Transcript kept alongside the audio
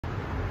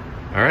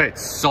All right,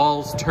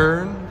 Saul's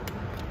turn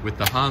with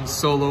the Han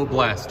Solo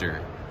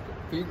blaster.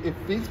 If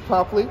feeds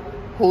properly,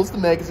 holds the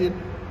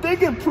magazine.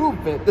 Big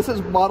improvement. This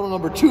is model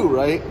number 2,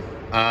 right?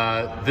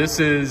 This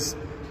is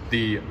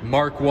the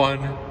Mark 1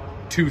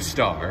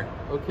 2-star.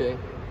 Okay.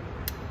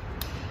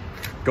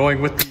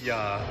 Going with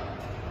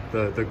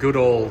the good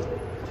old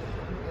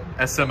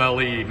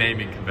SMLE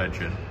naming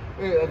convention.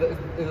 Wait,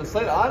 is the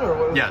sight on or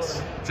what?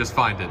 Yes, just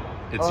find it.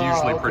 It's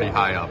usually pretty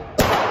high up. It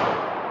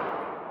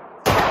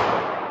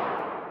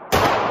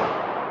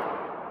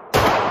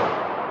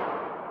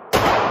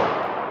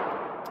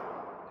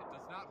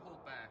does not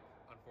hold back,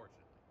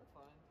 unfortunately. That's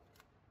fine.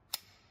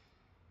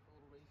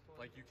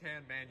 Like, you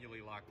can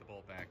manually lock the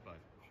bolt back, but...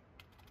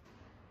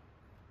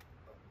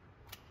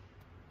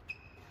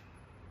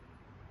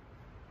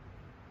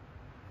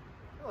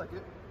 I like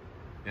it.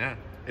 Yeah,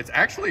 it's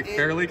actually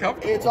fairly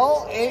comfortable. It's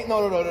all no.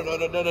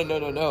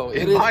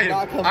 It is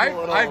not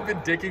comfortable at all. I've been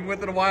digging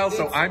with it a while,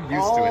 so I'm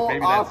used to it. Maybe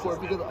that's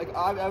awkward because like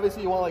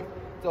obviously you want like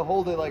to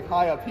hold it like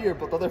high up here,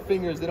 but the other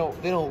fingers they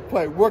don't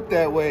quite work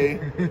that way,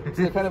 so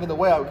they're kind of in the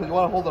way out because you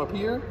want to hold it up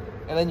here,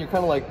 and then you're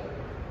kind of like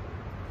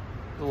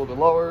a little bit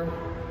lower.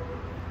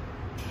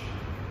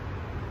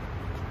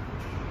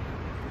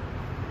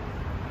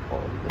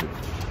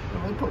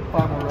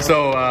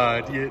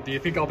 So, do you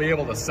think I'll be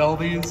able to sell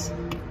these?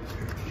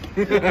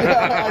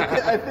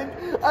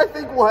 I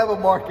think we'll have a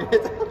market.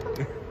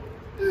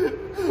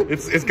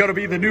 It's gonna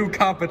be the new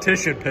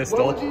competition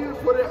pistol. What would you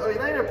put it? I mean,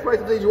 not even a price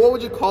of things. What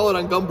would you call it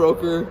on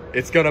Gunbroker?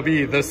 It's gonna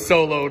be the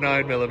Solo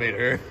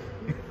 9mm.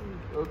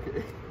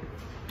 Okay.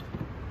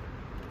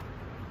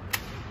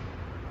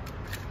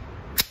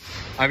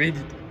 I mean,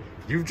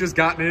 you've just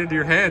gotten it into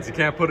your hands. You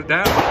can't put it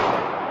down.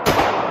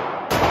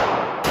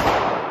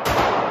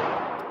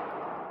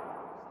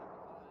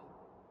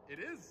 It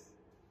is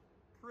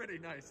pretty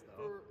nice,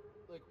 though. For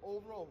like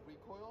overall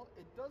recoil,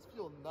 it does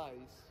feel nice.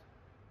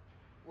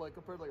 Like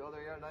compared to like other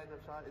AR-9s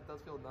I've shot, it does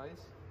feel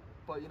nice.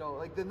 But you know,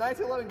 like the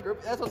 1911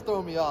 grip, that's what's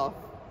throwing me off.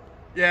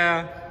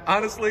 Yeah,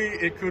 honestly,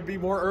 it could be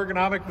more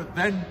ergonomic, but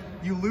then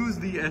you lose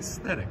the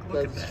aesthetic.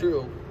 Look at that. That's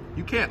true.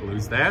 You can't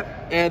lose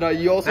that. And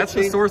you also that's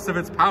the source of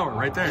its power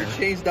right there. You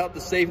changed out the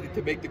safety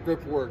to make the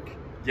grip work.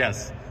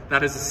 Yes,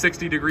 that is a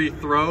 60-degree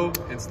throw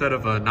instead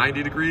of a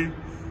 90-degree,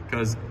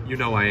 because you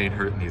know I ain't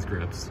hurting these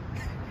grips.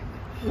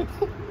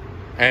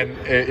 And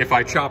if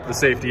I chop the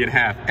safety in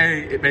half,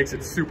 A, it makes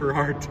it super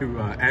hard to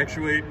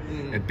actuate,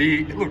 and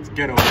B, it looks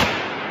ghetto.